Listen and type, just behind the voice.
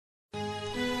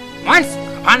Once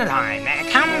upon a time, there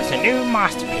comes a new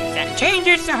masterpiece that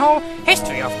changes the whole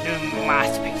history of new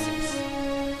masterpieces.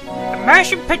 A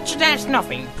motion picture that's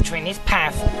nothing between its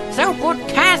path, so good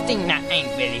casting that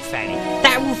ain't really funny,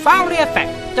 that will foully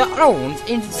affect the owns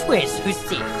in Swiss who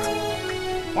see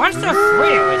it. Once the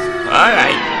thrill is...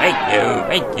 Alright,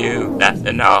 thank you, that's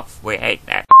enough, we hate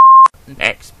that.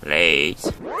 Next,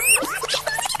 please.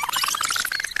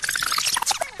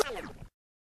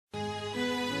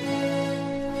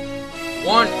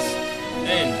 Once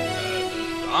in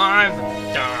a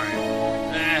lifetime,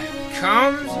 there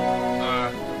comes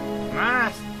a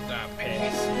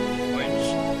masterpiece which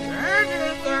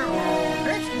changes the whole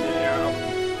history of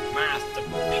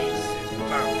masterpieces.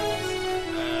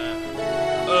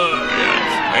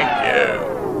 Yes, thank you.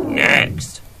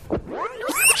 Next.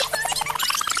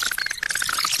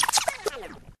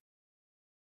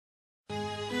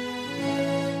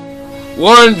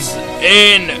 Once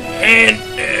in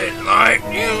ended like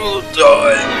you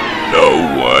die. No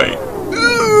way.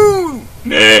 Ooh.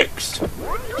 Next.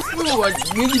 Oh, I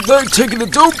really like taking a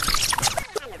dump,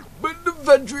 but the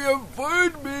factory have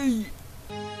fired me.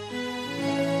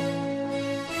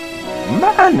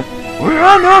 Man, we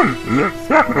are done.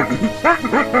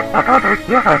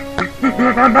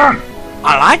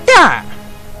 I like that.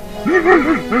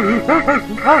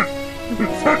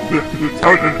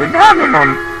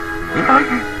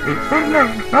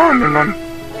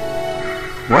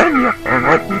 When you are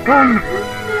what you done,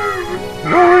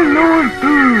 no,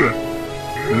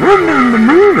 one in the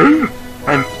movie,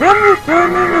 and some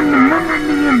turning in the Mamma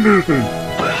Mia movie.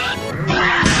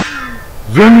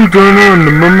 Jenny Turner in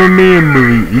the Mamma Mia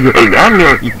movie.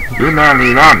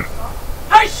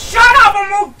 Hey, shut up!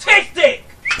 I'm autistic.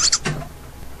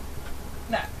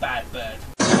 That bad bird.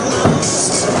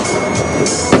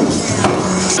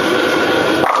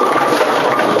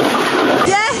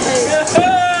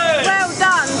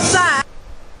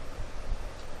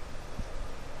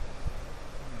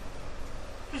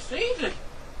 It's easy.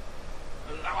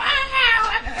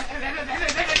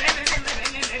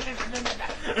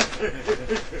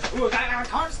 I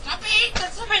can't stop it.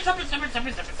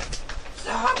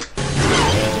 Stop.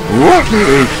 What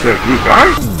is that, you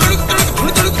guys?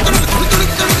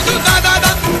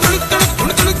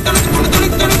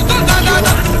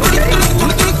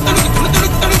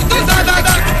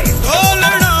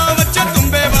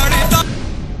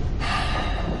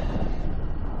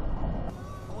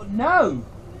 No!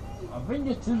 I think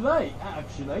it's too late,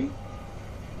 actually.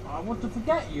 I want to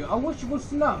forget you. I wish it was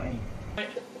snowing.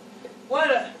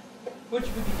 What? What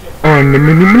you forget? And the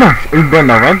minimum is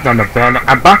gonna rent on the fan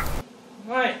abba.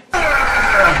 Right.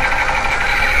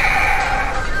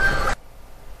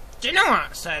 Do you know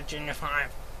what, Sir Junior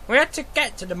 5? We had to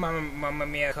get to the Mamma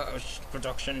Mia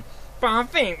production, but I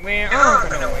think we're all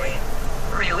gonna win.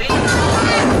 Really?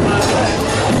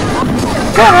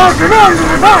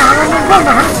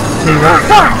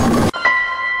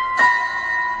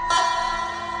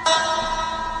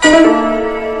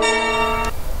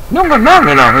 No, we're not.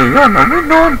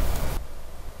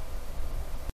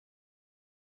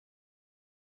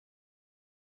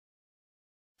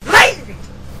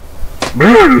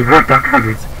 Really, what the hell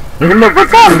is? You never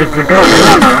found this to go.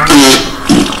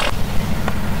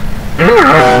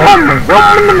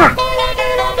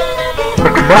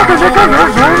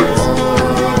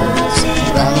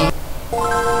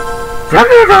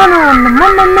 On the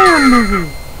Mamma Mia movie.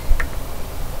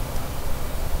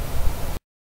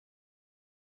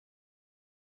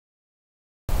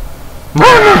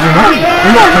 What is it?